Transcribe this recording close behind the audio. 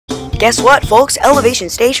Guess what, folks? Elevation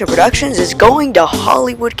Station Productions is going to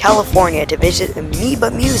Hollywood, California to visit Amoeba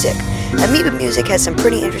Music. Amoeba Music has some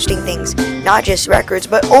pretty interesting things, not just records,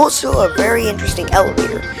 but also a very interesting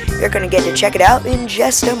elevator. You're going to get to check it out in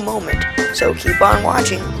just a moment. So keep on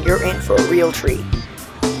watching, you're in for a real treat.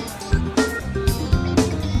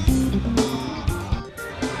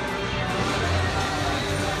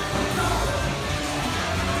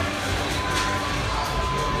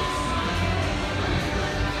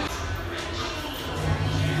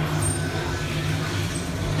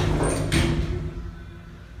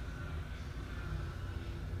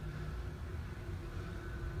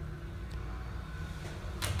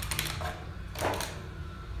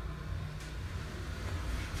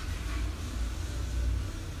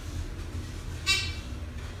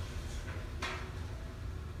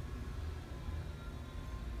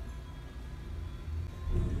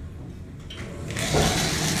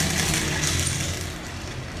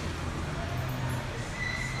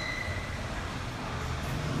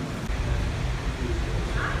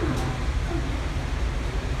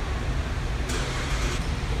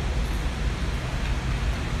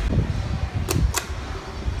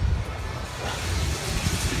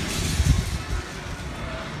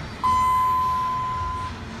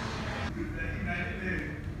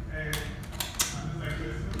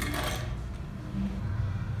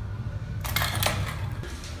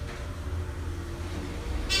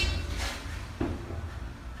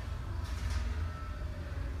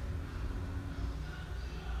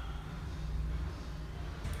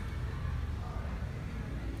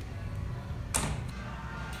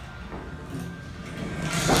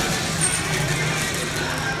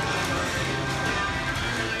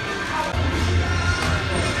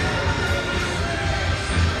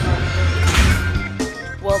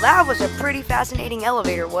 Well, that was a pretty fascinating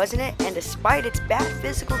elevator, wasn't it? And despite its bad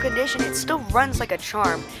physical condition, it still runs like a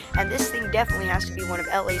charm. And this thing definitely has to be one of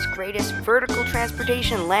LA's greatest vertical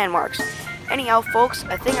transportation landmarks. Anyhow, folks,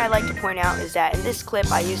 a thing I like to point out is that in this clip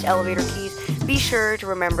I used elevator keys. Be sure to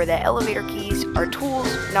remember that elevator keys are tools,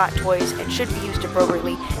 not toys, and should be used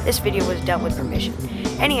appropriately. This video was done with permission.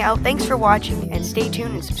 Anyhow, thanks for watching, and stay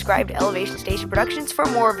tuned and subscribe to Elevation Station Productions for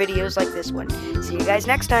more videos like this one. See you guys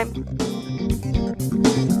next time.